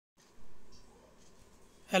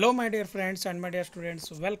Hello my dear friends and my dear students,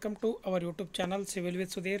 welcome to our YouTube channel Civil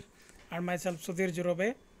with Sudheer and myself Sudheer Jirobe.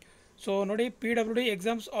 So ನೋಡಿ PWD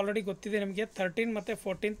exams already ಗೊತ್ತಿದೆ ನಿಮಗೆ 13 ಮತ್ತು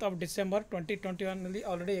 14th of December 2021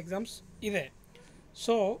 already exams ಇದೆ.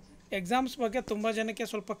 So exams ಬಗ್ಗೆ ತುಂಬ ಜನಕ್ಕೆ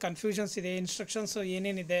ಸ್ವಲ್ಪ confusions ಇದೆ, ಇನ್ಸ್ಟ್ರಕ್ಷನ್ಸ್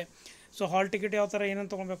ಏನೇನಿದೆ, ಸೊ ಹಾಲ್ ಟಿಕೆಟ್ ಯಾವ ಥರ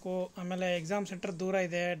ಏನೇನು ತೊಗೊಬೇಕು, ಆಮೇಲೆ ಎಕ್ಸಾಮ್ ಸೆಂಟರ್ ದೂರ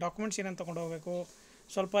ಇದೆ, ಡಾಕ್ಯುಮೆಂಟ್ಸ್ ಏನೇನು ತೊಗೊಂಡು ಹೋಗಬೇಕು,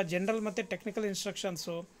 ಸ್ವಲ್ಪ ಜನರಲ್ ಮತ್ತು ಟೆಕ್ನಿಕಲ್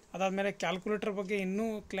ಇನ್ಸ್ಟ್ರಕ್ಷನ್ಸು, ಅದಾದಮೇಲೆ ಕ್ಯಾಲ್ಕುಲೇಟರ್ ಬಗ್ಗೆ ಇನ್ನೂ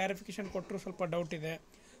ಕ್ಲಾರಿಫಿಕೇಷನ್ ಕೊಟ್ಟರು ಸ್ವಲ್ಪ ಡೌಟ್ ಇದೆ,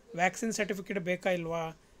 ವ್ಯಾಕ್ಸಿನ್ ಸರ್ಟಿಫಿಕೇಟ್ ಬೇಕಾ ಇಲ್ವಾ,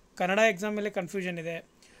 ಕನ್ನಡ ಎಕ್ಸಾಮ್ ಮೇಲೆ ಕನ್ಫ್ಯೂಷನ್ ಇದೆ.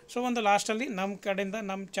 ಸೊ ಒಂದು ಲಾಸ್ಟಲ್ಲಿ ನಮ್ಮ ಕಡೆಯಿಂದ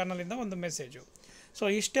ನಮ್ಮ ಚಾನಲಿಂದ ಒಂದು ಮೆಸೇಜು. ಸೊ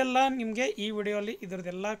ಇಷ್ಟೆಲ್ಲ ನಿಮಗೆ ಈ ವಿಡಿಯೋಲಿ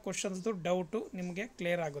ಇದರದ್ದೆಲ್ಲ ಕ್ವಶನ್ಸ್ದು ಡೌಟು ನಿಮಗೆ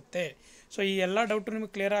ಕ್ಲಿಯರ್ ಆಗುತ್ತೆ. ಸೊ ಈ ಎಲ್ಲ ಡೌಟು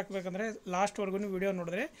ನಿಮಗೆ ಕ್ಲಿಯರ್ ಆಗಬೇಕಂದ್ರೆ ಲಾಸ್ಟ್ವರೆಗೂ ವಿಡಿಯೋ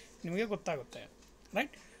ನೋಡಿದ್ರೆ ನಿಮಗೆ ಗೊತ್ತಾಗುತ್ತೆ,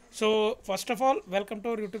 right. So first of all welcome to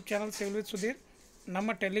our YouTube channel civil with Sudhir.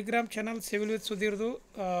 ನಮ್ಮ Telegram channel civil with ಸುಧೀರ್ದು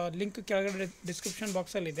link ಕೆಳಗಡೆ ಡಿಸ್ಕ್ರಿಪ್ಷನ್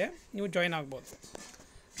ಬಾಕ್ಸಲ್ಲಿದೆ, ನೀವು ಜಾಯ್ನ್ ಆಗ್ಬೋದು,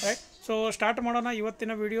 ರೈಟ್. ಸೊ ಸ್ಟಾರ್ಟ್ ಮಾಡೋಣ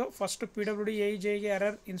ಇವತ್ತಿನ ವಿಡಿಯೋ. ಫಸ್ಟ್ PWD AEJಗೆ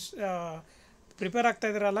ಯಾರ್ಯಾರು ಪ್ರಿಪೇರ್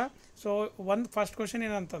ಆಗ್ತಾಯಿದ್ದೀರಲ್ಲ, ಸೊ ಒಂದು ಫಸ್ಟ್ ಕ್ವಶನ್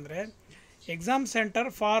ಏನಂತಂದರೆ, exam centre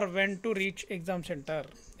for when to reach exam centre.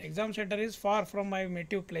 Exam centre is for from my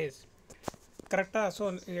native place, ಕರೆಕ್ಟಾ? So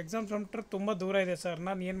exam centre ತುಂಬ ದೂರ ಇದೆ ಸರ್,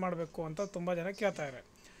 ನಾನು ಏನು ಮಾಡಬೇಕು ಅಂತ ತುಂಬ ಜನ ಕೇಳ್ತಾರೆ.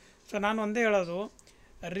 ಸೊ ನಾನು ಒಂದೇ ಹೇಳೋದು,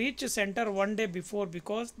 reach centre one day before,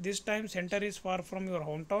 because this time centre is for from your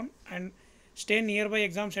home town and stay near by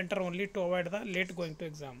exam centre only to avoid the late going to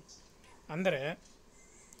exam. ಅಂದರೆ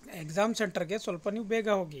ಎಕ್ಸಾಮ್ ಸೆಂಟರ್ಗೆ ಸ್ವಲ್ಪ ನೀವು ಬೇಗ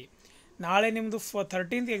ಹೋಗಿ. ನಾಳೆ ನಿಮ್ಮದು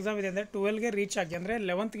 13th ಎಕ್ಸಾಮ್ ಇದೆ ಅಂದರೆ 12ಗೆ ರೀಚ್ ಆಗಿ, ಅಂದರೆ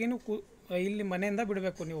 11ಗೆ ನೀವು ಇಲ್ಲಿ ಮನೆಯಿಂದ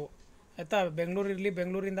ಬಿಡಬೇಕು ನೀವು, ಆಯಿತಾ?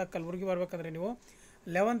 ಬೆಂಗಳೂರಿಂದ ಕಲಬುರಗಿ ಬರಬೇಕಂದ್ರೆ ನೀವು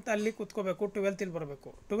 11th ಅಲ್ಲಿ ಕೂತ್ಕೋಬೇಕು, 12th ಇಲ್ಲಿ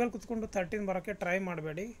ಬರಬೇಕು. 12 ಕೂತ್ಕೊಂಡು 13 ಬರೋಕ್ಕೆ ಟ್ರೈ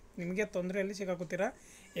ಮಾಡಬೇಡಿ, ನಿಮಗೆ ತೊಂದರೆಯಲ್ಲಿ ಸಿಗಾಕೋತೀರ.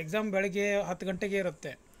 ಎಕ್ಸಾಮ್ ಬೆಳಗ್ಗೆ 10 ಗಂಟೆಗೆ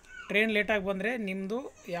ಇರುತ್ತೆ, ಟ್ರೈನ್ ಲೇಟಾಗಿ ಬಂದರೆ ನಿಮ್ಮದು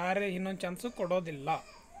ಯಾರೇ ಇನ್ನೊಂದು ಚಾನ್ಸು ಕೊಡೋದಿಲ್ಲ,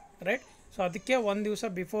 ರೈಟ್. ಸೊ ಅದಕ್ಕೆ ಒಂದು ದಿವಸ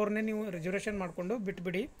ಬಿಫೋರ್ನೇ ನೀವು ರಿಸರ್ವೇಷನ್ ಮಾಡಿಕೊಂಡು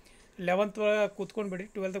ಬಿಟ್ಬಿಡಿ, 11th ಕೂತ್ಕೊಂಡ್ಬಿಡಿ,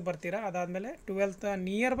 12ಗೆ ಬರ್ತೀರಾ. ಅದಾದಮೇಲೆ 12th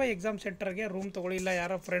ನಿಯರ್ ಬೈ ಎಕ್ಸಾಮ್ ಸೆಂಟರ್ಗೆ ರೂಮ್ ತೊಗೊಳ್ಳಿ, ಇಲ್ಲ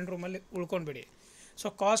ಯಾರೋ ಫ್ರೆಂಡ್ ರೂಮಲ್ಲಿ ಉಳ್ಕೊಂಡ್ಬಿಡಿ. ಸೊ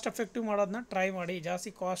ಕಾಸ್ಟ್ ಎಫೆಕ್ಟಿವ್ ಮಾಡೋದನ್ನ ಟ್ರೈ ಮಾಡಿ,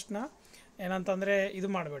 ಜಾಸ್ತಿ ಕಾಸ್ಟ್ನ ಏನಂತಂದರೆ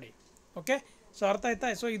ಇದು ಮಾಡಬೇಡಿ, ಓಕೆ? ಸೊ ಅರ್ಥ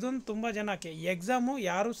ಆಯ್ತಾ? ಸೊ ಇದೊಂದು ತುಂಬ ಜನಕ್ಕೆ ಎಕ್ಸಾಮು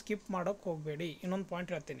ಯಾರೂ ಸ್ಕಿಪ್ ಮಾಡೋಕ್ಕೆ ಹೋಗಬೇಡಿ. ಇನ್ನೊಂದು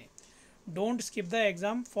ಪಾಯಿಂಟ್ ಹೇಳ್ತೀನಿ, don't skip the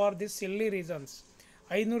exam for this silly reasons.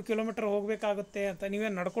 500 kilometre ಹೋಗಬೇಕಾಗುತ್ತೆ ಅಂತ ನೀವೇ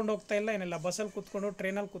ನಡ್ಕೊಂಡು ಹೋಗ್ತಾ ಇಲ್ಲ, ಏನಿಲ್ಲ, ಬಸ್ಸಲ್ಲಿ ಕೂತ್ಕೊಂಡು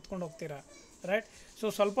ಟ್ರೈನಲ್ಲಿ ಕೂತ್ಕೊಂಡು ಹೋಗ್ತೀರಾ, ರೈಟ್. ಸೊ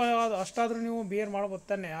ಸ್ವಲ್ಪ ಅಷ್ಟಾದರೂ ನೀವು ಬಿಯರ್ ಮಾಡ್ಬೋದು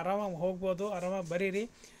ತಾನೆ, ಆರಾಮಾಗಿ ಹೋಗ್ಬೋದು, ಆರಾಮಾಗಿ ಬರೀರಿ.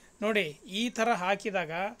 ನೋಡಿ, ಈ ಥರ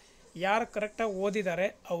ಹಾಕಿದಾಗ ಯಾರು ಕರೆಕ್ಟಾಗಿ ಓದಿದ್ದಾರೆ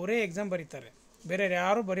ಅವರೇ ಎಕ್ಸಾಮ್ ಬರೀತಾರೆ, ಬೇರೆ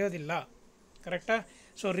ಯಾರೂ ಬರೆಯೋದಿಲ್ಲ, ಕರೆಕ್ಟಾ?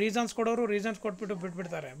 ಸೊ ರೀಸನ್ಸ್ ಕೊಡೋರು ರೀಸನ್ಸ್ ಕೊಟ್ಬಿಟ್ಟು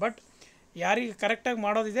ಬಿಟ್ಬಿಡ್ತಾರೆ, ಬಟ್ ಯಾರಿಗೆ ಕರೆಕ್ಟಾಗಿ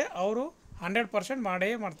ಮಾಡೋದಿದೆ ಅವರು 100% ಮಾಡೇ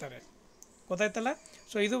ಮಾಡ್ತಾರೆ, ಗೊತ್ತಾಯ್ತಲ್ಲ?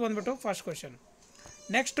 ಸೊ ಇದು ಬಂದುಬಿಟ್ಟು ಫಸ್ಟ್ ಕ್ವೆಶನ್.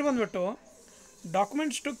 ನೆಕ್ಸ್ಟ್ ಬಂದುಬಿಟ್ಟು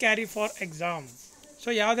documents to carry for exam. So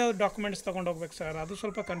ಯಾವ್ದಾವ್ದು documents ತೊಗೊಂಡು ಹೋಗ್ಬೇಕು ಸರ್, ಅದು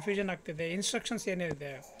ಸ್ವಲ್ಪ ಕನ್ಫ್ಯೂಷನ್ ಆಗ್ತಿದೆ. ಇನ್ಸ್ಟ್ರಕ್ಷನ್ಸ್ ಏನಿದೆ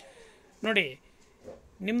ನೋಡಿ,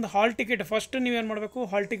 ನಿಮ್ಮದು ಹಾಲ್ ಟಿಕೆಟ್ ಫಸ್ಟ್ ನೀವೇನು ಮಾಡಬೇಕು,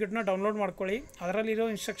 ಹಾಲ್ ಟಿಕೆಟ್ನ ಡೌನ್ಲೋಡ್ ಮಾಡ್ಕೊಳ್ಳಿ. ಅದರಲ್ಲಿರೋ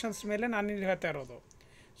ಇನ್ಸ್ಟ್ರಕ್ಷನ್ಸ್ ಮೇಲೆ ನಾನು ಇಲ್ಲಿ ಹೇಳ್ತಾ ಇರೋದು.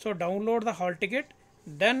 So download the hall ticket,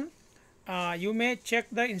 then you may check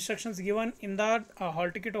the instructions given in the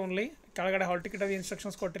hall ticket only. ಕೆಳಗಡೆ ಹಾಲ್ ಟಿಕೆಟಲ್ಲಿ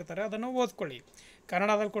ಇನ್ಸ್ಟ್ರಕ್ಷನ್ಸ್ ಕೊಟ್ಟಿರ್ತಾರೆ, ಅದನ್ನು ಓದ್ಕೊಳ್ಳಿ,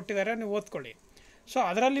 ಕನ್ನಡದಲ್ಲಿ ಕೊಟ್ಟಿದ್ದಾರೆ, ನೀವು ಓದ್ಕೊಳ್ಳಿ. ಸೊ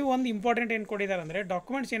ಅದರಲ್ಲಿ ಒಂದು ಇಂಪಾರ್ಟೆಂಟ್ ಏನು ಕೊಟ್ಟಿದ್ದಾರೆ ಅಂದರೆ,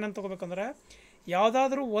 ಡಾಕ್ಯುಮೆಂಟ್ಸ್ ಏನಂತ ತೊಗೋಬೇಕಂದ್ರೆ,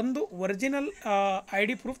 ಯಾವುದಾದ್ರೂ ಒಂದು ಒರಿಜಿನಲ್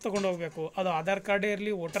ID ಪ್ರೂಫ್ ತೊಗೊಂಡು ಹೋಗಬೇಕು. ಅದು ಆಧಾರ್ ಕಾರ್ಡೇ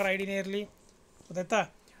ಇರಲಿ, ವೋಟರ್ IDನೇ ಇರಲಿ, ಗೊತ್ತಾಯ್ತಾ?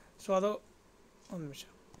 ಸೊ ಅದು ಒಂದು ನಿಮಿಷ,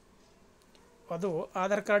 ಅದು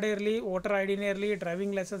ಆಧಾರ್ ಕಾರ್ಡೇ ಇರಲಿ, ವೋಟರ್ IDನೇ ಇರಲಿ,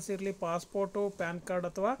 ಡ್ರೈವಿಂಗ್ ಲೈಸೆನ್ಸ್ ಇರಲಿ, ಪಾಸ್ಪೋರ್ಟು, ಪ್ಯಾನ್ ಕಾರ್ಡ್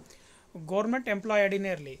ಅಥವಾ ಗೌರ್ಮೆಂಟ್ ಎಂಪ್ಲಾಯ್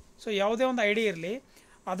IDನೇ ಇರಲಿ. ಸೊ ಯಾವುದೇ ಒಂದು ID ಇರಲಿ,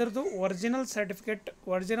 ಅದರದ್ದು ಒರಿಜಿನಲ್ ಸರ್ಟಿಫಿಕೇಟ್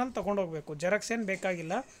ಒರಿಜಿನಲ್ ತೊಗೊಂಡು ಹೋಗಬೇಕು. ಜೆರಾಕ್ಸ್ ಏನು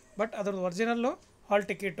ಬೇಕಾಗಿಲ್ಲ, ಬಟ್ ಅದ್ರದ್ದು ಒರಿಜಿನಲ್ಲು ಹಾಲ್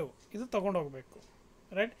ಟಿಕೆಟು ಇದು ತೊಗೊಂಡು ಹೋಗಬೇಕು,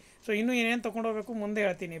 ರೈಟ್. ಸೊ ಇನ್ನೂ ಏನೇನು ತೊಗೊಂಡು ಹೋಗಬೇಕು ಮುಂದೆ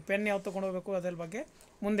ಹೇಳ್ತೀನಿ, ಪೆನ್ ಯಾವ್ದು ತೊಗೊಂಡು ಹೋಗಬೇಕು ಅದ್ರ ಬಗ್ಗೆ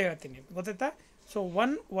ಮುಂದೆ ಹೇಳ್ತೀನಿ, ಗೊತ್ತಾಯ್ತಾ? ಸೊ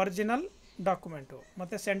ಒನ್ ಒರಿಜಿನಲ್ ಡಾಕ್ಯುಮೆಂಟು,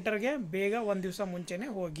 ಮತ್ತು ಸೆಂಟರ್ಗೆ ಬೇಗ ಒಂದು ದಿವಸ ಮುಂಚೆನೇ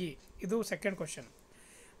ಹೋಗಿ. ಇದು ಸೆಕೆಂಡ್ ಕ್ವಶನ್.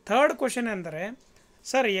 ಥರ್ಡ್ ಕ್ವಶನ್ ಅಂದರೆ,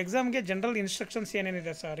 ಸರ್ ಎಕ್ಸಾಮ್ಗೆ ಜನರಲ್ ಇನ್ಸ್ಟ್ರಕ್ಷನ್ಸ್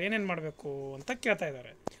ಏನೇನಿದೆ ಸರ್, ಏನೇನು ಮಾಡಬೇಕು ಅಂತ ಕೇಳ್ತಾ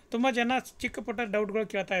ಇದ್ದಾರೆ. ತುಂಬ ಜನ ಚಿಕ್ಕ ಪುಟ್ಟ ಡೌಟ್ಗಳು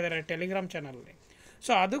ಕೇಳ್ತಾ ಇದ್ದಾರೆ ಟೆಲಿಗ್ರಾಮ್ ಚಾನಲಲ್ಲಿ.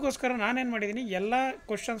 ಸೊ ಅದಕ್ಕೋಸ್ಕರ ನಾನೇನು ಮಾಡಿದ್ದೀನಿ, ಎಲ್ಲ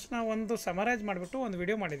ಕ್ವಶನ್ಸ್ನ ಒಂದು ಸಮರೈಸ್ ಮಾಡಿಬಿಟ್ಟು ಒಂದು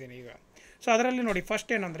ವಿಡಿಯೋ ಮಾಡಿದ್ದೀನಿ ಈಗ. ಸೊ ಅದರಲ್ಲಿ ನೋಡಿ,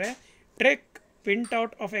 ಫಸ್ಟ್ ಏನಂದರೆ, ಟ್ರೇಕ್ print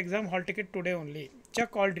out of exam hall ticket today only,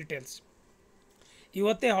 check all details.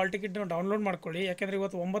 ಇವತ್ತೇ ಹಾಲ್ ಟಿಕೆಟ್ನ ಡೌನ್ಲೋಡ್ ಮಾಡ್ಕೊಳ್ಳಿ, ಯಾಕೆಂದರೆ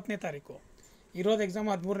ಇವತ್ತು 9ನೇ ತಾರೀಕು ಇರೋದು, ಎಕ್ಸಾಮ್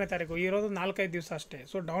 13ನೇ ತಾರೀಕು ಇರೋದು, 4-5 ದಿವಸ ಅಷ್ಟೇ.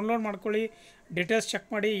 ಸೊ ಡೌನ್ಲೋಡ್ ಮಾಡ್ಕೊಳ್ಳಿ, ಡೀಟೇಲ್ಸ್ ಚೆಕ್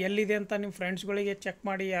ಮಾಡಿ, ಎಲ್ಲಿದೆ ಅಂತ ನಿಮ್ಮ ಫ್ರೆಂಡ್ಸ್ಗಳಿಗೆ ಚೆಕ್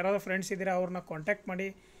ಮಾಡಿ, ಯಾರಾದರೂ ಫ್ರೆಂಡ್ಸ್ ಇದ್ದೀರಾ ಅವ್ರನ್ನ ಕಾಂಟ್ಯಾಕ್ಟ್ ಮಾಡಿ,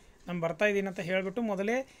 ನಾನು ಬರ್ತಾಯಿದ್ದೀನಿ ಅಂತ ಹೇಳಿಬಿಟ್ಟು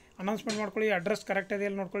ಮೊದಲೇ ಅನೌನ್ಸ್ಮೆಂಟ್ ಮಾಡ್ಕೊಳ್ಳಿ. ಅಡ್ರೆಸ್ ಕರೆಕ್ಟ್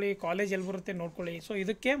ಇದೆಯಲ್ಲಿ ನೋಡ್ಕೊಳ್ಳಿ, ಕಾಲೇಜ್ ಎಲ್ಲಿ ಬರುತ್ತೆ ನೋಡ್ಕೊಳ್ಳಿ. ಸೊ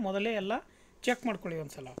ಇದಕ್ಕೆ ಮೊದಲೇ ಎಲ್ಲ ಚೆಕ್ ಮಾಡ್ಕೊಳ್ಳಿ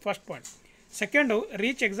ಒಂದು ಸಲ, first point. Second,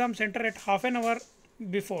 reach exam centre at half an hour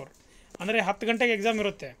before, ಅಂದರೆ 10 ಗಂಟೆಗೆ ಎಕ್ಸಾಮ್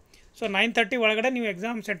ಇರುತ್ತೆ. ಸೊ 9:30 ಒಳಗಡೆ ನೀವು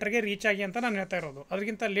ಎಕ್ಸಾಮ್ ಸೆಂಟರ್ಗೆ ರೀಚ್ ಆಗಿ ಅಂತ ನಾನು ಹೇಳ್ತಾ ಇರೋದು,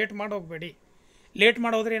 ಅದಕ್ಕಿಂತ ಲೇಟ್ ಮಾಡಿ ಹೋಗಬೇಡಿ. ಲೇಟ್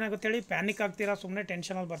ಮಾಡೋದ್ರೆ ಏನಾಗುತ್ತೆ ಹೇಳಿ, ಪ್ಯಾನಿಕ್ ಆಗ್ತೀರಾ, ಸುಮ್ಮನೆ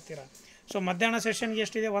ಟೆನ್ಷನಲ್ಲಿ ಬರ್ತೀರಾ. ಸೊ ಮಧ್ಯಾಹ್ನ ಸೆಷನ್ಗೆ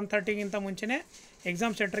ಎಷ್ಟಿದೆ 1:30ಗಿಂತ ಮುಂಚೆನೇ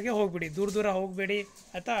ಎಕ್ಸಾಮ್ ಸೆಂಟ್ರಿಗೆ ಹೋಗಿಬಿಡಿ, ದೂರ ಹೋಗಬೇಡಿ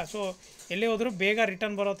ಆಯಿತಾ. ಸೊ ಎಲ್ಲೇ ಹೋದರೂ ಬೇಗ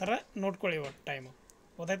ರಿಟರ್ನ್ ಬರೋ ಥರ ನೋಡ್ಕೊಳ್ಳಿ ಟೈಮು,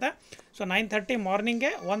 ಗೊತ್ತಾಯ್ತಾ. ಸೊ 9:30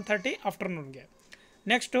 ಮಾರ್ನಿಂಗ್ಗೆ, 1:30 ಆಫ್ಟರ್ನೂನ್ಗೆ.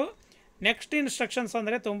 ನೆಕ್ಸ್ಟ್ ಇನ್ಸ್ಟ್ರಕ್ಷನ್ಸ್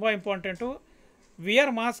ಅಂದರೆ ತುಂಬ ಇಂಪಾರ್ಟೆಂಟು.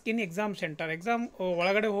 ವಿಯರ್ ಮಾಸ್ಕ್ ಇನ್ ಎಕ್ಸಾಮ್ ಸೆಂಟರ್. ಎಕ್ಸಾಮ್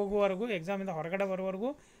ಒಳಗಡೆ ಹೋಗುವವರೆಗೂ, ಎಕ್ಸಾಮಿಂದ ಹೊರಗಡೆ ಬರೋವರೆಗೂ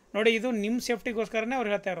ನೋಡಿ, ಇದು ನಿಮ್ಮ ಸೇಫ್ಟಿಗೋಸ್ಕರನೇ ಅವ್ರು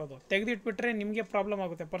ಹೇಳ್ತಾ ಇರೋದು. ತೆಗೆದಿಟ್ಬಿಟ್ರೆ ನಿಮಗೆ ಪ್ರಾಬ್ಲಮ್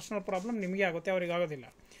ಆಗುತ್ತೆ, ಪರ್ಸ್ನಲ್ ಪ್ರಾಬ್ಲಮ್ ನಿಮಗೆ ಆಗುತ್ತೆ, ಅವ್ರಿಗೆ ಆಗೋದಿಲ್ಲ.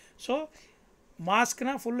 ಸೊ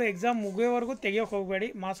ಮಾಸ್ಕ್ನ ಫುಲ್ಲು ಎಕ್ಸಾಮ್ ಮುಗಿಯೋವರೆಗೂ ತೆಗಿಯೋಕೆ ಹೋಗಬೇಡಿ,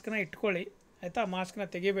 ಮಾಸ್ಕ್ನ ಇಟ್ಕೊಳ್ಳಿ ಆಯಿತಾ. ಮಾಸ್ಕ್ನ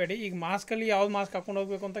ತೆಗಿಬೇಡಿ. ಈಗ ಮಾಸ್ಕಲ್ಲಿ ಯಾವ್ದು ಮಾಸ್ಕ್ ಹಾಕ್ಕೊಂಡು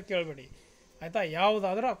ಹೋಗಬೇಕು ಅಂತ ಕೇಳಬೇಡಿ ಆಯಿತಾ.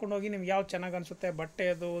 ಯಾವುದಾದ್ರೂ ಹಾಕ್ಕೊಂಡು ಹೋಗಿ, ನಿಮ್ಗೆ ಯಾವ್ದು ಚೆನ್ನಾಗಿ ಅನಿಸುತ್ತೆ,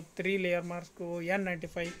 ಬಟ್ಟೆದು 3 ಲೇಯರ್ ಮಾಸ್ಕು,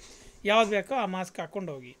 N95 ಯಾವ್ದು ಬೇಕೋ ಆ ಮಾಸ್ಕ್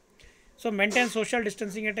ಹಾಕ್ಕೊಂಡು ಹೋಗಿ. ಸೊ ಮೇಂಟೈನ್ ಸೋಷಿಯಲ್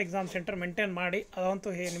ಡಿಸ್ಟೆನ್ಸಿಂಗ್ ಎಟ್ ಎಕ್ಸಾಮ್ ಸೆಂಟರ್ ಮೇಂಟೈನ್ ಮಾಡಿ, ಅದಂತೂ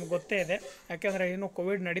ನಿಮ್ಗೆ ಗೊತ್ತೇ ಇದೆ, ಯಾಕೆಂದರೆ ಇನ್ನೂ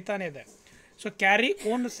ಕೋವಿಡ್ ನಡೀತಾನೆ ಇದೆ. So carry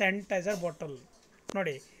own sanitiser bottle.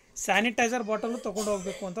 ನೋಡಿ, ಸ್ಯಾನಿಟೈಸರ್ ಬಾಟಲು ತೊಗೊಂಡು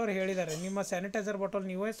ಹೋಗಬೇಕು ಅಂತ ಅವ್ರು ಹೇಳಿದ್ದಾರೆ. ನಿಮ್ಮ ಸ್ಯಾನಿಟೈಸರ್ ಬಾಟಲ್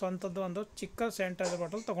ನೀವೇ ಸ್ವಂತದ್ದು ಒಂದು ಚಿಕ್ಕ ಸ್ಯಾನಿಟೈಸರ್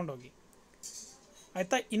ಬಾಟಲ್ ತೊಗೊಂಡೋಗಿ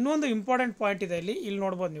ಆಯಿತಾ. ಇನ್ನೊಂದು ಇಂಪಾರ್ಟೆಂಟ್ ಪಾಯಿಂಟ್ ಇದೆ ಇಲ್ಲಿ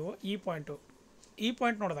ನೋಡ್ಬೋದು ನೀವು. ಈ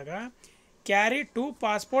ಪಾಯಿಂಟ್ ನೋಡಿದಾಗ ಕ್ಯಾರಿ 2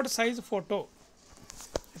 ಪಾಸ್ಪೋರ್ಟ್ ಸೈಜ್ ಫೋಟೋ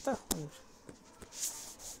ಆಯಿತಾ.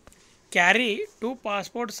 Carry 2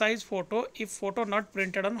 passport size photo if photo not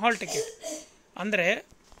printed on hall ticket. ಅಂದರೆ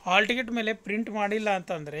ಹಾಲ್ ಟಿಕೆಟ್ ಮೇಲೆ ಪ್ರಿಂಟ್ ಮಾಡಿಲ್ಲ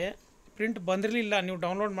ಅಂತಂದರೆ, ಪ್ರಿಂಟ್ ಬಂದಿರಲಿಲ್ಲ ನೀವು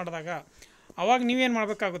ಡೌನ್ಲೋಡ್ ಮಾಡಿದಾಗ, ಅವಾಗ ನೀವೇನು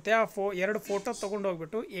ಮಾಡಬೇಕಾಗುತ್ತೆ, ಆ 2 ಫೋಟೋ ತೊಗೊಂಡು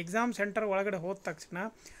ಹೋಗ್ಬಿಟ್ಟು ಎಕ್ಸಾಮ್ ಸೆಂಟರ್ ಒಳಗಡೆ ಹೋದ ತಕ್ಷಣ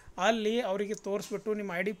ಅಲ್ಲಿ ಅವರಿಗೆ ತೋರಿಸ್ಬಿಟ್ಟು,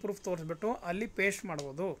 ನಿಮ್ಮ ID ಪ್ರೂಫ್ ತೋರಿಸ್ಬಿಟ್ಟು ಅಲ್ಲಿ ಪೇಸ್ಟ್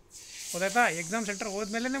ಮಾಡ್ಬೋದು, ಗೊತ್ತಾಯ್ತಾ. ಎಕ್ಸಾಮ್ ಸೆಂಟರ್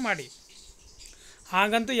ಹೋದ್ಮೇಲೆ ಮಾಡಿ.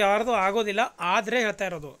 ಹಾಗಂತೂ ಯಾರ್ದು ಆಗೋದಿಲ್ಲ, ಆದರೆ ಹೇಳ್ತಾ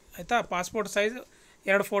ಇರೋದು ಆಯಿತಾ. ಪಾಸ್ಪೋರ್ಟ್ ಸೈಜ್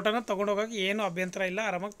 2 ಫೋಟೋನ ತೊಗೊಂಡೋಗೋಕೆ ಏನೂ ಅಭ್ಯಂತರ ಇಲ್ಲ,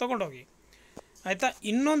 ಆರಾಮಾಗಿ ತೊಗೊಂಡೋಗಿ ಆಯಿತಾ.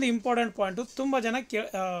 ಇನ್ನೊಂದು ಇಂಪಾರ್ಟೆಂಟ್ ಪಾಯಿಂಟು, ತುಂಬ ಜನ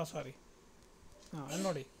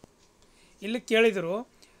ನೋಡಿ ಇಲ್ಲಿ ಕೇಳಿದರು,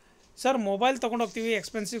 sir mobile ತೊಗೊಂಡೋಗ್ತೀವಿ,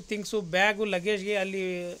 expensive things, bag, ಲಗೇಜ್ಗೆ ಅಲ್ಲಿ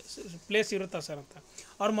ಪ್ಲೇಸ್ ಇರುತ್ತಾ ಸರ್ ಅಂತ.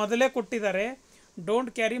 ಅವ್ರು ಮೊದಲೇ ಕೊಟ್ಟಿದ್ದಾರೆ, don't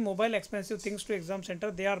carry mobile expensive things to exam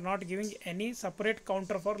centre, they are not giving any separate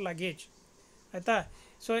counter for luggage ಆಯಿತಾ.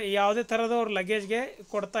 ಸೊ ಯಾವುದೇ ಥರದ ಅವ್ರು ಲಗೇಜ್ಗೆ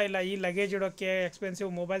ಕೊಡ್ತಾ ಇಲ್ಲ, ಈ ಲಗೇಜ್ ಇಡೋಕ್ಕೆ, ಎಕ್ಸ್ಪೆನ್ಸಿವ್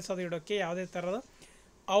ಮೊಬೈಲ್ಸ್ ಅದು ಇಡೋಕ್ಕೆ ಯಾವುದೇ ಥರದ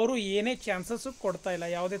ಅವರು ಏನೇ ಚಾನ್ಸಸ್ಸು ಕೊಡ್ತಾ ಇಲ್ಲ,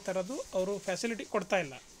 ಯಾವುದೇ ಥರದ್ದು ಅವರು ಫೆಸಿಲಿಟಿ ಕೊಡ್ತಾ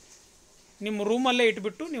ಇಲ್ಲ. ನಿಮ್ಮ ರೂಮಲ್ಲೇ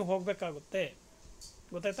ಇಟ್ಬಿಟ್ಟು ನೀವು ಹೋಗಬೇಕಾಗುತ್ತೆ,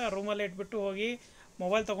 ಗೊತ್ತಾಯ್ತಾ. ರೂಮಲ್ಲೇ ಇಟ್ಬಿಟ್ಟು ಹೋಗಿ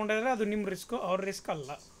ಮೊಬೈಲ್ ತೊಗೊಂಡಿದ್ರೆ ಅದು ನಿಮ್ಮ ರಿಸ್ಕು, ಅವ್ರ ರಿಸ್ಕ್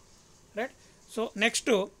ಅಲ್ಲ, right. So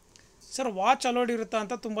next, sir watch allowed ಇರುತ್ತಾ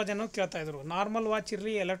ಅಂತ ತುಂಬ ಜನ ಕೇಳ್ತಾಯಿದ್ರು. ನಾರ್ಮಲ್ ವಾಚ್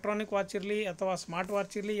ಇರಲಿ, ಎಲೆಕ್ಟ್ರಾನಿಕ್ ವಾಚ್ ಇರಲಿ, ಅಥವಾ ಸ್ಮಾರ್ಟ್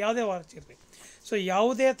ವಾಚ್ ಇರಲಿ, ಯಾವುದೇ ವಾಚ್ ಇರಲಿ, ಸೊ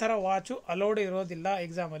ಯಾವುದೇ ಥರ ವಾಚು ಅಲೋಡ್ ಇರೋದಿಲ್ಲ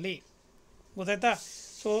ಎಕ್ಸಾಮಲ್ಲಿ, ಗೊತ್ತಾಯ್ತಾ.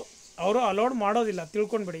 ಸೊ ಅವರು ಅಲೋಡ್ ಮಾಡೋದಿಲ್ಲ,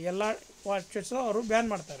 ತಿಳ್ಕೊಂಡ್ಬಿಡಿ. ಎಲ್ಲ ವಾಚಸ್ಸು ಅವರು ಬ್ಯಾನ್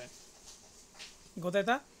ಮಾಡ್ತಾರೆ,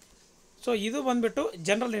 ಗೊತ್ತಾಯ್ತಾ. ಸೊ ಇದು ಬಂದುಬಿಟ್ಟು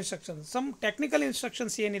general instructions. Some technical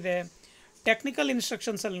instructions ಏನಿದೆ, ಟೆಕ್ನಿಕಲ್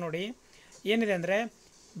ಇನ್ಸ್ಟ್ರಕ್ಷನ್ಸಲ್ಲಿ ನೋಡಿ ಏನಿದೆ ಅಂದರೆ,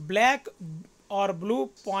 black R blue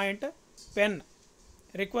point pen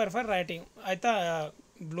require for writing ಆಯಿತಾ.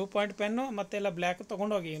 ಬ್ಲೂ ಪಾಯಿಂಟ್ ಪೆನ್ನು ಮತ್ತು ಎಲ್ಲ ಬ್ಲ್ಯಾಕ್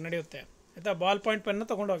ತೊಗೊಂಡೋಗಿ ನಡೆಯುತ್ತೆ ಆಯಿತಾ. ಬಾಲ್ ಪಾಯಿಂಟ್ ಪೆನ್ನು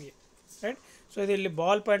ತೊಗೊಂಡೋಗಿ, ರೈಟ್. ಸೊ ಇದು ಇಲ್ಲಿ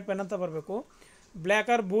ಬಾಲ್ ಪಾಯಿಂಟ್ ಪೆನ್ ಅಂತ ಬರಬೇಕು.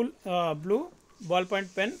 Black R blue ball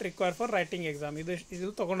point pen require for writing exam, ಇದು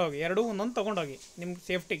ತೊಗೊಂಡೋಗಿ, ಎರಡೂ ಒಂದೊಂದು ತೊಗೊಂಡೋಗಿ ನಿಮ್ಮ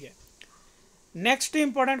ಸೇಫ್ಟಿಗೆ. ನೆಕ್ಸ್ಟ್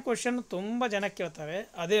ಇಂಪಾರ್ಟೆಂಟ್ ಕ್ವೆಶನ್ ತುಂಬ ಜನ ಕೇಳ್ತಾರೆ,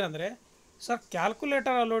 ಅದೇನೆಂದರೆ, ಸರ್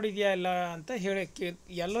ಕ್ಯಾಲ್ಕುಲೇಟರ್ ಅಲೋಡ್ ಇದೆಯಾ ಇಲ್ಲ ಅಂತ ಹೇಳಿ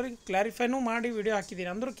ಎಲ್ಲರಿಗೂ ಕ್ಲಾರಿಫೈನೂ ಮಾಡಿ ವಿಡಿಯೋ ಹಾಕಿದ್ದೀನಿ,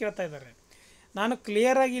 ಅಂದರೂ ಕೇಳ್ತಾ ಇದ್ದಾರೆ. ನಾನು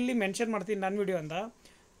ಕ್ಲಿಯರಾಗಿ ಇಲ್ಲಿ ಮೆನ್ಷನ್ ಮಾಡ್ತೀನಿ ನನ್ನ ವಿಡಿಯೋ ಅಂತ.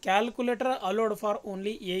 Calculator allowed for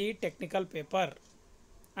only AE technical paper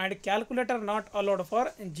and calculator not allowed for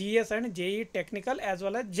GS and JE technical as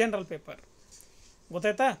well as general paper,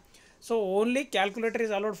 ಗೊತ್ತಾಯ್ತಾ. So only calculator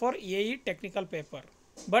is allowed for AE technical paper.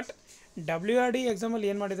 But WRD ಎಕ್ಸಾಮಲ್ಲಿ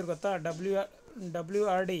ಏನು ಮಾಡಿದ್ರು ಗೊತ್ತಾ,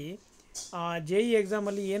 WRD JE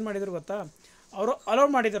ಎಕ್ಸಾಮಲ್ಲಿ ಏನು ಮಾಡಿದ್ರು ಗೊತ್ತಾ, ಅವರು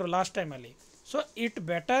ಅಲೋಡ್ ಮಾಡಿದರು ಲಾಸ್ಟ್ ಟೈಮಲ್ಲಿ. So it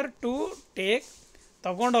better to take,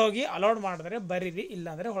 ತೊಗೊಂಡೋಗಿ ಅಲೋಡ್ ಮಾಡಿದ್ರೆ ಬರೀರಿ,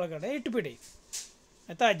 ಇಲ್ಲಾಂದರೆ ಒಳಗಡೆ ಇಟ್ಬಿಡಿ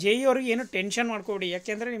ಆಯಿತಾ. JE ಅವ್ರಿಗೆ ಏನು ಟೆನ್ಷನ್ ಮಾಡ್ಕೊಬಿಡಿ,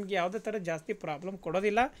 ಯಾಕೆಂದರೆ ನಿಮಗೆ ಯಾವುದೇ ಥರ ಜಾಸ್ತಿ ಪ್ರಾಬ್ಲಮ್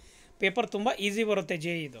ಕೊಡೋದಿಲ್ಲ, ಪೇಪರ್ ತುಂಬ ಈಸಿ ಬರುತ್ತೆ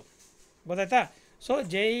JEದು, ಗೊತ್ತಾಯ್ತಾ. ಸೊ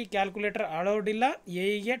JE ಕ್ಯಾಲ್ಕುಲೇಟರ್ ಅಲೋಡ್ ಇಲ್ಲ,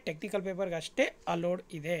 AEಗೆ ಟೆಕ್ನಿಕಲ್ ಪೇಪರ್ಗೆ ಅಷ್ಟೇ ಅಲೋಡ್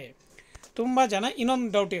ಇದೆ. ತುಂಬ ಜನ ಇನ್ನೊಂದು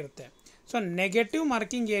ಡೌಟ್ ಇರುತ್ತೆ, ಸೊ ನೆಗೆಟಿವ್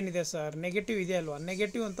ಮಾರ್ಕಿಂಗ್ ಏನಿದೆ ಸರ್, ನೆಗೆಟಿವ್ ಇದೆ ಅಲ್ವಾ.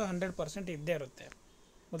 ನೆಗೆಟಿವ್ ಅಂತೂ 100% ಇದ್ದೇ ಇರುತ್ತೆ,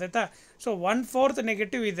 ಗೊತ್ತಾಯ್ತಾ. ಸೊ 1/4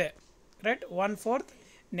 ನೆಗೆಟಿವ್ ಇದೆ, right. 1/4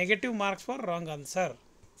 negative marks for wrong answer,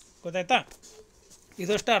 ಗೊತ್ತಾಯ್ತಾ.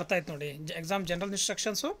 ಇದಷ್ಟು ಅರ್ಥ ಆಯ್ತು ನೋಡಿ, exam general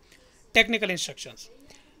instructions, technical instructions.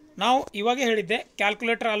 ನಾವು ಇವಾಗೇ ಹೇಳಿದ್ದೆ,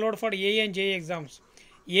 calculator allowed for AE and JE exams.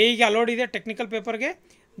 AEಗೆ allowed ಇದೆ ಟೆಕ್ನಿಕಲ್ ಪೇಪರ್ಗೆ,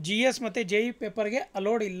 GS ಮತ್ತು JE ಪೇಪರ್ಗೆ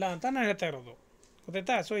ಅಲೋಡ್ ಇಲ್ಲ ಅಂತ ನಾನು ಹೇಳ್ತಾ ಇರೋದು,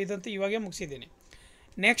 ಗೊತ್ತಾಯ್ತಾ. ಸೊ ಇದಂತೂ ಇವಾಗೇ ಮುಗಿಸಿದ್ದೀನಿ.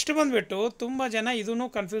 ನೆಕ್ಸ್ಟ್ ಬಂದುಬಿಟ್ಟು ತುಂಬ ಜನ ಇದನ್ನು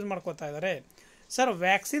ಕನ್ಫ್ಯೂಸ್ ಮಾಡ್ಕೋತಾ ಇದ್ದಾರೆ, ಸರ್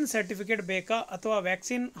ವ್ಯಾಕ್ಸಿನ್ ಸರ್ಟಿಫಿಕೇಟ್ ಬೇಕಾ ಅಥವಾ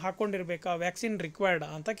ವ್ಯಾಕ್ಸಿನ್ ಹಾಕ್ಕೊಂಡಿರ್ಬೇಕಾ, ವ್ಯಾಕ್ಸಿನ್ ರಿಕ್ವೈರ್ಡ್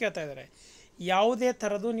ಅಂತ ಕೇಳ್ತಾ ಇದ್ದಾರೆ. ಯಾವುದೇ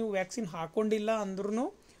ಥರದ್ದು ನೀವು ವ್ಯಾಕ್ಸಿನ್ ಹಾಕ್ಕೊಂಡಿಲ್ಲ ಅಂದ್ರೂ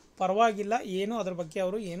ಪರವಾಗಿಲ್ಲ, ಏನು ಅದ್ರ ಬಗ್ಗೆ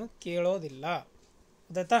ಅವರು ಏನು ಕೇಳೋದಿಲ್ಲ,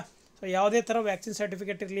 ಗೊತ್ತಾಯ್ತಾ. ಸೊ ಯಾವುದೇ ಥರ ವ್ಯಾಕ್ಸಿನ್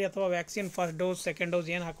ಸರ್ಟಿಫಿಕೇಟ್ ಇರಲಿ ಅಥವಾ vaccine first dose second dose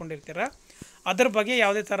ಏನು ಹಾಕ್ಕೊಂಡಿರ್ತೀರ ಅದ್ರ ಬಗ್ಗೆ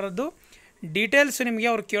ಯಾವುದೇ ಥರದ್ದು ಡೀಟೇಲ್ಸ್ ನಿಮಗೆ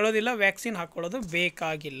ಅವ್ರು ಕೇಳೋದಿಲ್ಲ, ವ್ಯಾಕ್ಸಿನ್ ಹಾಕ್ಕೊಳ್ಳೋದು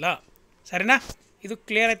ಬೇಕಾಗಿಲ್ಲ. ಸರಿನಾ? ಇದು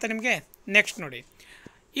ಕ್ಲಿಯರ್ ಆಯ್ತಾ ನಿಮಗೆ? ನೆಕ್ಸ್ಟ್ ನೋಡಿ,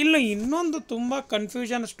 ಇಲ್ಲಿ ಇನ್ನೊಂದು ತುಂಬ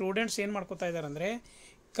ಕನ್ಫ್ಯೂಷನ್ ಸ್ಟೂಡೆಂಟ್ಸ್ ಏನು ಮಾಡ್ಕೋತಾ ಇದ್ದಾರೆ ಅಂದರೆ,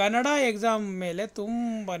 ಕನ್ನಡ ಎಕ್ಸಾಮ್ ಮೇಲೆ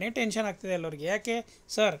ತುಂಬಾ ಟೆನ್ಷನ್ ಆಗ್ತಿದೆ ಎಲ್ಲರಿಗೆ. ಯಾಕೆ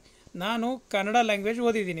ಸರ್, ನಾನು ಕನ್ನಡ ಲ್ಯಾಂಗ್ವೇಜ್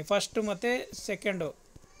ಓದಿದ್ದೀನಿ ಫಸ್ಟು ಮತ್ತು ಸೆಕೆಂಡು,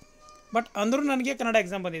 ಬಟ್ ಅಂದರೂ ನನಗೆ ಕನ್ನಡ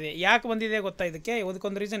ಎಕ್ಸಾಮ್ ಬಂದಿದೆ. ಯಾಕೆ ಬಂದಿದೆ ಗೊತ್ತಾ?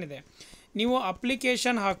 ಇದಕ್ಕೊಂದು ರೀಸನ್ ಇದೆ. ನೀವು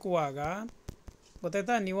ಅಪ್ಲಿಕೇಶನ್ ಹಾಕುವಾಗ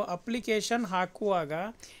ಗೊತ್ತಾಯ್ತಾ, ನೀವು ಅಪ್ಲಿಕೇಶನ್ ಹಾಕುವಾಗ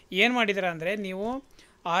ಏನು ಮಾಡಿದ್ದೀರ ಅಂದರೆ, ನೀವು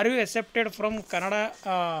are you accepted from Kannada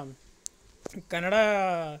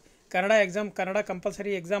exam, Kannada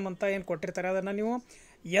compulsory exam ಅಂತ ಏನು ಕೊಟ್ಟಿರ್ತಾರೆ ಅದನ್ನು ನೀವು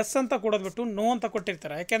ಎಸ್ ಅಂತ ಕೊಡೋದ್ಬಿಟ್ಟು ನೋ ಅಂತ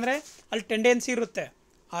ಕೊಟ್ಟಿರ್ತಾರೆ. ಯಾಕೆಂದರೆ ಅಲ್ಲಿ ಟೆಂಡೆನ್ಸಿ ಇರುತ್ತೆ,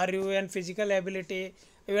 are you and physical ability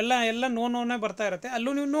ಇವೆಲ್ಲ ನೋನೇ ಬರ್ತಾ ಇರುತ್ತೆ,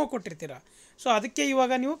 ಅಲ್ಲೂ ನೀವು ನೋ ಕೊಟ್ಟಿರ್ತೀರ. ಸೊ ಅದಕ್ಕೆ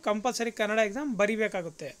ಇವಾಗ ನೀವು ಕಂಪಲ್ಸರಿ ಕನ್ನಡ ಎಕ್ಸಾಮ್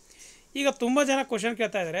ಬರೀಬೇಕಾಗುತ್ತೆ. ಈಗ ತುಂಬ ಜನ ಕ್ವಶನ್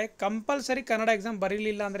ಕೇಳ್ತಾ ಇದ್ದಾರೆ, ಕಂಪಲ್ಸರಿ ಕನ್ನಡ ಎಕ್ಸಾಮ್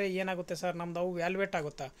ಬರೀಲಿಲ್ಲ ಅಂದರೆ ಏನಾಗುತ್ತೆ ಸರ್, ನಮ್ದು ಅವು ವ್ಯಾಲ್ಯೂಯೇಟ್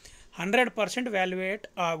ಆಗುತ್ತಾ? 100% ವ್ಯಾಲ್ಯೂಯೇಟ್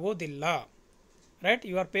ಆಗೋದಿಲ್ಲ. Right?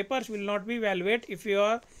 Your papers will not be valuate if you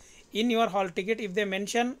are in your hall ticket. If they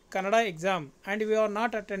mention Kannada exam and if you are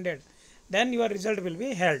not attended, then your result will be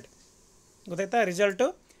held. ಗೊತ್ತಾಯ್ತಾ? Result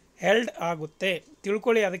held ಆಗುತ್ತೆ,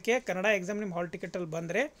 ತಿಳ್ಕೊಳ್ಳಿ. ಅದಕ್ಕೆ Kannada exam ನಿಮ್ಮ ಹಾಲ್ ಟಿಕೆಟಲ್ಲಿ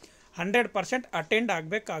ಬಂದರೆ 100% attend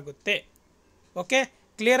ಆಗಬೇಕಾಗುತ್ತೆ. Okay,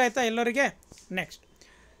 clear ಆಯಿತಾ ಎಲ್ಲರಿಗೆ? Next,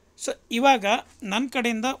 so ಇವಾಗ ನನ್ನ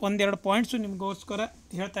ಕಡೆಯಿಂದ ಒಂದೆರಡು ಪಾಯಿಂಟ್ಸು ನಿಮಗೋಸ್ಕರ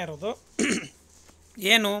ಹೇಳ್ತಾ ಇರೋದು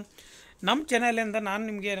ಏನು, ನಮ್ಮ ಚಾನಲಿಂದ ನಾನು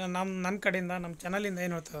ನಿಮಗೆ ನನ್ನ ಕಡೆಯಿಂದ ನಮ್ಮ ಚಾನಲಿಂದ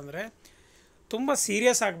ಏನು ಹೇಳ್ತದೆ ಅಂದರೆ, ತುಂಬ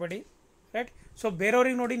ಸೀರಿಯಸ್ ಆಗಬೇಡಿ. ರೈಟ್? ಸೊ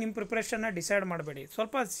ಬೇರೆಯವ್ರಿಗೆ ನೋಡಿ ನಿಮ್ಮ ಪ್ರಿಪ್ರೇಷನ್ನ ಡಿಸೈಡ್ ಮಾಡಬೇಡಿ.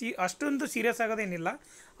 ಸ್ವಲ್ಪ ಅಷ್ಟೊಂದು ಸೀರಿಯಸ್ ಆಗೋದೇನಿಲ್ಲ,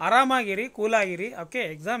 ಆರಾಮಾಗಿರಿ, ಕೂಲಾಗಿರಿ. ಓಕೆ,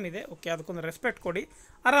 ಎಕ್ಸಾಮ್ ಇದೆ, ಓಕೆ, ಅದಕ್ಕೊಂದು ರೆಸ್ಪೆಕ್ಟ್ ಕೊಡಿ,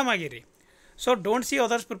 ಆರಾಮಾಗಿರಿ. So don't see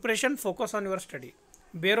others preparation, focus on your study.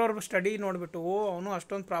 ಬೇರೆಯವ್ರ ಸ್ಟಡಿ ನೋಡಿಬಿಟ್ಟು ಅವನು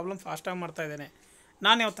ಅಷ್ಟೊಂದು ಪ್ರಾಬ್ಲಮ್ ಫಾಸ್ಟಾಗಿ ಮಾಡ್ತಾಯಿದ್ದಾನೆ,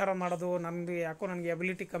 ನಾನು ಯಾವ ಥರ ಮಾಡೋದು, ನನಗೆ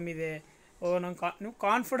ಎಬಿಲಿಟಿ ಕಮ್ಮಿ ಇದೆ, ನೀವು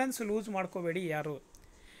ಕಾನ್ಫಿಡೆನ್ಸ್ ಲೂಸ್ ಮಾಡ್ಕೋಬೇಡಿ ಯಾರು.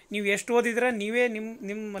 ನೀವು ಎಷ್ಟು ಓದಿದ್ರೆ ನೀವೇ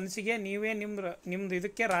ನಿಮ್ಮ ಮನಸ್ಸಿಗೆ ನೀವೇ ನಿಮ್ಮದು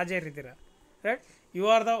ಇದಕ್ಕೆ ರಾಜರಿದ್ದೀರ. Right? You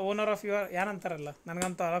are the owner of your, ಏನಂತಾರಲ್ಲ,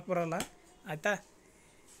 ನನಗಂತೂ ಅಳಕ್ಕೆ ಬರೋಲ್ಲ, ಆಯಿತಾ?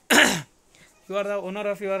 You are the owner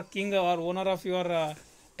of your king or owner of your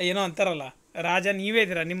ಏನೋ ಅಂತಾರಲ್ಲ, ರಾಜ ನೀವೇ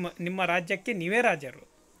ಇದ್ದೀರ, ನಿಮ್ಮ ರಾಜ್ಯಕ್ಕೆ ನೀವೇ ರಾಜರು.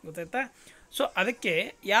 ಗೊತ್ತಾಯ್ತಾ? ಸೊ ಅದಕ್ಕೆ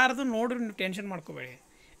ಯಾರ್ದು ನೋಡ್ರಿ ನೀವು ಟೆನ್ಷನ್ ಮಾಡ್ಕೋಬೇಡಿ,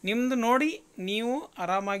 ನಿಮ್ಮದು ನೋಡಿ ನೀವು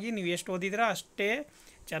ಆರಾಮಾಗಿ ನೀವು ಎಷ್ಟು ಓದಿದ್ರೆ ಅಷ್ಟೇ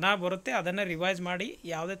ಚೆನ್ನಾಗಿ ಬರುತ್ತೆ. ಅದನ್ನು ರಿವೈಸ್ ಮಾಡಿ,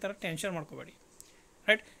 ಯಾವುದೇ ಥರ ಟೆನ್ಷನ್ ಮಾಡ್ಕೋಬೇಡಿ.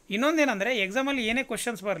 ರೈಟ್? ಇನ್ನೊಂದೇನೆಂದರೆ, ಎಕ್ಸಾಮಲ್ಲಿ ಏನೇ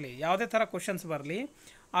ಕ್ವಶನ್ಸ್ ಬರಲಿ, ಯಾವುದೇ ಥರ ಕ್ವಶನ್ಸ್ ಬರಲಿ,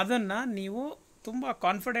 ಅದನ್ನು ನೀವು ತುಂಬ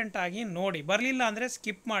ಕಾನ್ಫಿಡೆಂಟಾಗಿ ನೋಡಿ. ಬರಲಿಲ್ಲ ಅಂದರೆ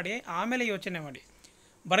ಸ್ಕಿಪ್ ಮಾಡಿ, ಆಮೇಲೆ ಯೋಚನೆ ಮಾಡಿ.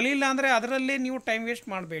 ಬರಲಿಲ್ಲ ಅಂದರೆ ಅದರಲ್ಲೇ ನೀವು ಟೈಮ್ ವೇಸ್ಟ್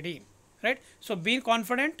ಮಾಡಬೇಡಿ. Right? So be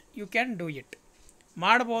confident, you can do it.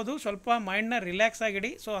 ಮಾಡ್ಬೋದು, ಸ್ವಲ್ಪ ಮೈಂಡ್ನ ರಿಲ್ಯಾಕ್ಸ್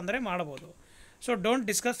ಆಗಿಡಿ. ಸೊ ಅಂದರೆ ಮಾಡ್ಬೋದು. So don't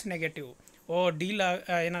discuss negative.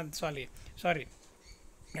 ಸಾರಿ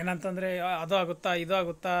ಏನಂತಂದರೆ, ಅದು ಆಗುತ್ತಾ, ಇದು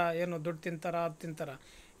ಆಗುತ್ತಾ, ಏನು ದುಡ್ಡು ತಿಂತಾರ, ಅದು ತಿಂತಾರ,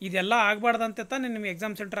 ಇದೆಲ್ಲ ಆಗಬಾರ್ದಂತೆ ತಾನೇ ನಿಮ್ಮ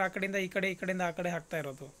ಎಕ್ಸಾಮ್ ಸೆಂಟರ್ ಆ ಕಡೆಯಿಂದ ಈ ಕಡೆಯಿಂದ ಆ ಕಡೆ ಹಾಕ್ತಾ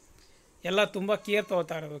ಇರೋದು. ಎಲ್ಲ ತುಂಬ ಕೇರ್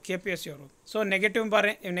ತೊಗೋತಾ ಇರೋದು KPSC ಅವರು. ಸೊ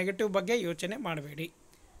ನೆಗೆಟಿವ್ ಬಗ್ಗೆ ಯೋಚನೆ ಮಾಡಬೇಡಿ.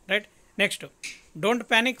 Right? Next, don't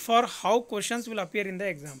panic for how questions will appear in the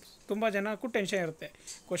exams. ತುಂಬ ಜನಕ್ಕೂ ಟೆನ್ಷನ್ ಇರುತ್ತೆ,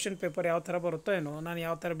 ಕ್ವಶನ್ ಪೇಪರ್ ಯಾವ ಥರ ಬರುತ್ತೋ ಏನೋ, ನಾನು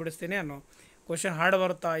ಯಾವ ಥರ ಬಿಡಿಸ್ತೀನಿ ಅನ್ನೋ, ಕ್ವಶನ್ ಹಾರ್ಡ್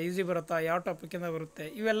ಬರುತ್ತಾ, ಈಸಿ ಬರುತ್ತಾ, ಯಾವ ಟಾಪಿಕಿಂದ ಬರುತ್ತೆ,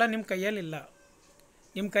 ಇವೆಲ್ಲ ನಿಮ್ಮ ಕೈಯಲ್ಲಿಲ್ಲ.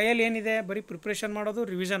 ನಿಮ್ಮ ಕೈಯಲ್ಲಿ ಏನಿದೆ, ಬರೀ ಪ್ರಿಪ್ರೇಷನ್ ಮಾಡೋದು,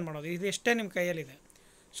 ರಿವಿಷನ್ ಮಾಡೋದು, ಇದೆಷ್ಟೇ ನಿಮ್ಮ ಕೈಯಲ್ಲಿದೆ.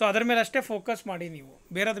 ಸೊ ಅದರ ಮೇಲೆ ಅಷ್ಟೇ ಫೋಕಸ್ ಮಾಡಿ, ನೀವು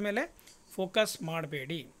ಬೇರೆದ ಮೇಲೆ ಫೋಕಸ್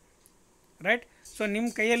ಮಾಡಬೇಡಿ. ರೈಟ್? ಸೊ ನಿಮ್ಮ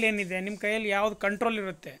ಕೈಯಲ್ಲಿ ಏನಿದೆ, ನಿಮ್ಮ ಕೈಯಲ್ಲಿ ಯಾವುದು ಕಂಟ್ರೋಲ್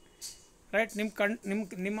ಇರುತ್ತೆ, ರೈಟ್,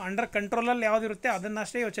 ನಿಮ್ಮ ಅಂಡರ್ ಕಂಟ್ರೋಲಲ್ಲಿ ಯಾವುದಿರುತ್ತೆ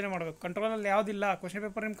ಅದನ್ನಷ್ಟೇ ಯೋಚನೆ ಮಾಡಬೇಕು. ಕಂಟ್ರೋಲಲ್ಲಿ ಯಾವುದಿಲ್ಲ, ಕ್ವಶನ್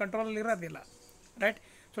ಪೇಪರ್ ನಿಮ್ಮ ಕಂಟ್ರೋಲಲ್ಲಿ ಇರೋದಿಲ್ಲ. ರೈಟ್?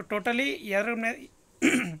 ಸೊ ಟೋಟಲಿ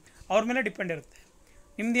ಅವ್ರ ಮೇಲೆ ಡಿಪೆಂಡ್ ಇರುತ್ತೆ.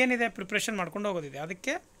 ನಿಮ್ದು ಏನಿದೆ ಪ್ರಿಪ್ರೇಷನ್ ಮಾಡ್ಕೊಂಡು ಹೋಗೋದಿದೆ,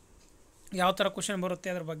 ಅದಕ್ಕೆ ಯಾವ ಥರ ಕ್ವಶನ್ ಬರುತ್ತೆ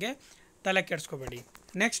ಅದ್ರ ಬಗ್ಗೆ ತಲೆ ಕೆಡಿಸ್ಕೋಬೇಡಿ.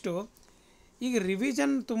 ನೆಕ್ಸ್ಟು, ಈಗ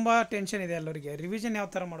ರಿವಿಷನ್ ತುಂಬ ಟೆನ್ಷನ್ ಇದೆ ಎಲ್ಲರಿಗೆ. ರಿವಿಷನ್ ಯಾವ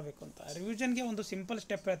ಥರ ಮಾಡಬೇಕು ಅಂತ, ರಿವಿಷನ್ಗೆ ಒಂದು ಸಿಂಪಲ್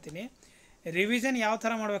ಸ್ಟೆಪ್ ಹೇಳ್ತೀನಿ. ರಿವಿಷನ್ ಯಾವ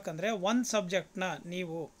ಥರ ಮಾಡಬೇಕಂದ್ರೆ, ಒಂದು ಸಬ್ಜೆಕ್ಟ್ನ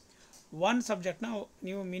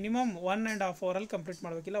ನೀವು ಮಿನಿಮಮ್ 1.5 ಅವರಲ್ಲಿ ಕಂಪ್ಲೀಟ್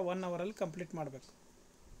ಮಾಡಬೇಕಿಲ್ಲ, 1 ಅವರಲ್ಲಿ ಕಂಪ್ಲೀಟ್ ಮಾಡಬೇಕು.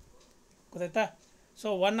 ಗೊತ್ತಾಯ್ತಾ? ಸೊ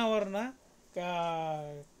 1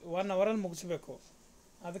 ಅವರಲ್ಲಿ ಮುಗಿಸ್ಬೇಕು.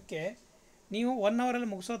 ಅದಕ್ಕೆ ನೀವು 1 ಅವರಲ್ಲಿ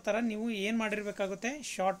ಮುಗಿಸೋ ಥರ ನೀವು ಏನು ಮಾಡಿರಬೇಕಾಗುತ್ತೆ,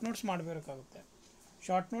 ಶಾರ್ಟ್ ನೋಟ್ಸ್ ಮಾಡಬೇಕಾಗುತ್ತೆ.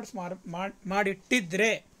 ಶಾರ್ಟ್ ನೋಟ್ಸ್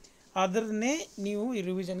ಮಾಡಿಟ್ಟಿದ್ರೆ ಅದನ್ನೇ ನೀವು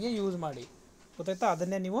ರಿವಿಷನ್ಗೆ ಯೂಸ್ ಮಾಡಿ. ಗೊತ್ತಾಯ್ತಾ?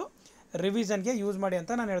 ಅದನ್ನೇ ನೀವು ರಿವಿಷನ್ಗೆ ಯೂಸ್ ಮಾಡಿ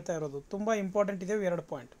ಅಂತ ನಾನು ಹೇಳ್ತಾ ಇರೋದು. ತುಂಬ ಇಂಪಾರ್ಟೆಂಟ್ ಇದೆ 2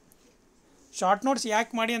 ಪಾಯಿಂಟ್. ಶಾರ್ಟ್ ನೋಟ್ಸ್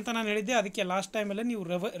ಯಾಕೆ ಮಾಡಿ ಅಂತ ನಾನು ಹೇಳಿದ್ದೆ, ಅದಕ್ಕೆ ಲಾಸ್ಟ್ ಟೈಮಲ್ಲಿ ನೀವು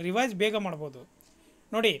ರಿವೈಸ್ ಬೇಗ ಮಾಡ್ಬೋದು.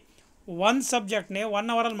 ನೋಡಿ, ಒಂದು ಸಬ್ಜೆಕ್ಟ್ನೇ 1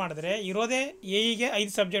 ಅವರಲ್ಲಿ ಮಾಡಿದ್ರೆ ಇರೋದೇ ಎಇಗೆ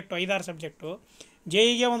 5 ಸಬ್ಜೆಕ್ಟು, 5-6 ಸಬ್ಜೆಕ್ಟು,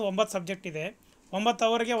 JEಗೆ ಒಂದು 9 ಸಬ್ಜೆಕ್ಟ್ ಇದೆ. 9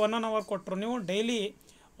 ಅವರ್ಗೆ 1 ಅವರ್ ಕೊಟ್ಟರು ನೀವು ಡೈಲಿ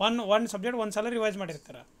ಒಂದು ಸಬ್ಜೆಕ್ಟ್ ಒಂದು ಸಲ ರಿವೈಸ್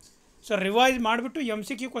ಮಾಡಿರ್ತಾರೆ. ಸೊ ರಿವೈಸ್ ಮಾಡಿಬಿಟ್ಟು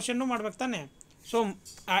MCQ ಕ್ವಶನ್ನು ಮಾಡ್ಬೇಕು ತಾನೆ. So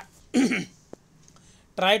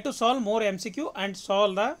try to solve more MCQ and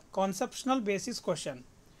solve the ಕಾನ್ಸೆಪ್ಷನಲ್ basis question.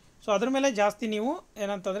 So ಅದ್ರ ಮೇಲೆ ಜಾಸ್ತಿ ನೀವು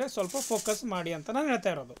ಏನಂತಂದರೆ ಸ್ವಲ್ಪ ಫೋಕಸ್ ಮಾಡಿ ಅಂತ ನಾನು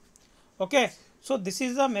ಹೇಳ್ತಾ ಇರೋದು. Okay, so this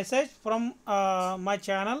is the message from my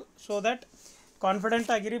channel. So that confident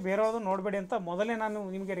ಆಗಿರಿ, ಬೇರೆಯವ್ರದ್ದು ನೋಡಬೇಡಿ ಅಂತ ಮೊದಲೇ ನಾನು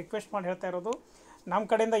ನಿಮಗೆ ರಿಕ್ವೆಸ್ಟ್ ಮಾಡಿ ಹೇಳ್ತಾ ಇರೋದು. ನಮ್ಮ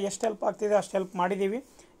ಕಡೆಯಿಂದ ಎಷ್ಟು ಹೆಲ್ಪ್ ಆಗ್ತಿದೆ ಅಷ್ಟು ಹೆಲ್ಪ್ ಮಾಡಿದ್ದೀವಿ.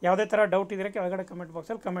 ಯಾವುದೇ ಥರ ಡೌಟ್ ಇದ್ದರೆ ಕೆಳಗಡೆ ಕಮೆಂಟ್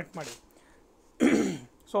ಬಾಕ್ಸಲ್ಲಿ ಕಮೆಂಟ್ ಮಾಡಿ.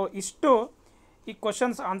 ಸೊ ಇಷ್ಟು ಈ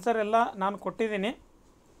ಕ್ವಶನ್ಸ್ ಆನ್ಸರ್ ಎಲ್ಲ ನಾನು ಕೊಟ್ಟಿದ್ದೀನಿ,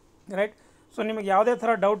 ರೈಟ್. ಸೊ ನಿಮಗೆ ಯಾವುದೇ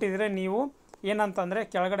ಥರ ಡೌಟ್ ಇದ್ದರೆ ನೀವು ಏನಂತಂದರೆ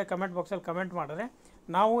ಕೆಳಗಡೆ ಕಮೆಂಟ್ ಬಾಕ್ಸಲ್ಲಿ ಕಮೆಂಟ್ ಮಾಡಿದ್ರೆ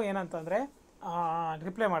ನಾವು ಏನಂತಂದರೆ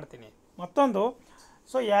ರಿಪ್ಲೈ ಮಾಡ್ತೀನಿ. ಮತ್ತೊಂದು,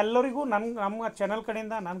 ಸೊ ಎಲ್ಲರಿಗೂ ನಮ್ಮ ಚಾನಲ್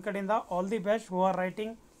ಕಡೆಯಿಂದ ನನ್ನ ಕಡೆಯಿಂದ all the best who are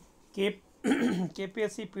writing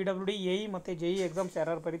KPSC PWD AE ಮತ್ತು JE ಎಕ್ಸಾಮ್ಸ್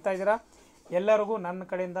ಯಾರು ಬರಿತಾ ಇದ್ದೀರಾ ಎಲ್ಲರಿಗೂ ನನ್ನ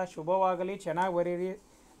ಕಡೆಯಿಂದ ಶುಭವಾಗಲಿ. ಚೆನ್ನಾಗಿ ಬರೀರಿ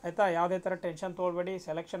ಆಯಿತಾ. ಯಾವುದೇ ಥರ ಟೆನ್ಷನ್ ತೊಗೊಳ್ಬೇಡಿ,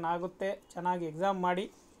 ಸೆಲೆಕ್ಷನ್ ಆಗುತ್ತೆ. ಚೆನ್ನಾಗಿ ಎಕ್ಸಾಮ್ ಮಾಡಿ,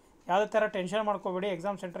 ಯಾವುದೇ ಥರ ಟೆನ್ಷನ್ ಮಾಡ್ಕೋಬೇಡಿ.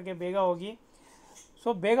 ಎಕ್ಸಾಮ್ ಸೆಂಟರ್ಗೆ ಬೇಗ ಹೋಗಿ, ಸೊ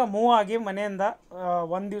ಬೇಗ ಮೂವ್ ಆಗಿ ಮನೆಯಿಂದ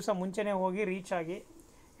ಒಂದು ದಿವಸ ಮುಂಚೆನೇ ಹೋಗಿ ರೀಚ್ ಆಗಿ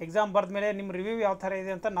ಎಕ್ಸಾಮ್ ಬರೆದ ಮೇಲೆ ನಿಮ್ಮ ರಿವ್ಯೂ ಯಾವ ಥರ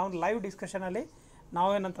ಇದೆ ಅಂತ ನಾವು ಲೈವ್ ಡಿಸ್ಕಷನಲ್ಲಿ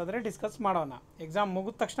ನಾವೇನಂತಂದರೆ ಡಿಸ್ಕಸ್ ಮಾಡೋಣ. ಎಕ್ಸಾಮ್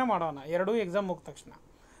ಮುಗಿದ ತಕ್ಷಣ ಮಾಡೋಣ, ಎರಡೂ ಎಕ್ಸಾಮ್ ಮುಗಿದ ತಕ್ಷಣ.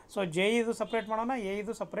 ಸೊ JEದು ಸಪ್ರೇಟ್ ಮಾಡೋಣ,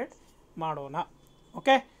 AEದು ಸಪ್ರೇಟ್ ಮಾಡೋಣ.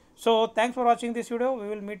 Okay, so thanks for watching this video. We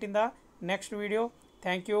will meet in the next video.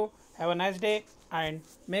 Thank you, have a nice day, and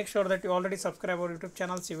make sure that you already subscribe our YouTube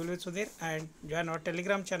channel Civil with Sudheer and join our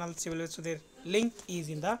Telegram channel Civil with Sudheer. Link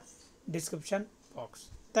is in the description box.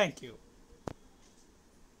 Thank you.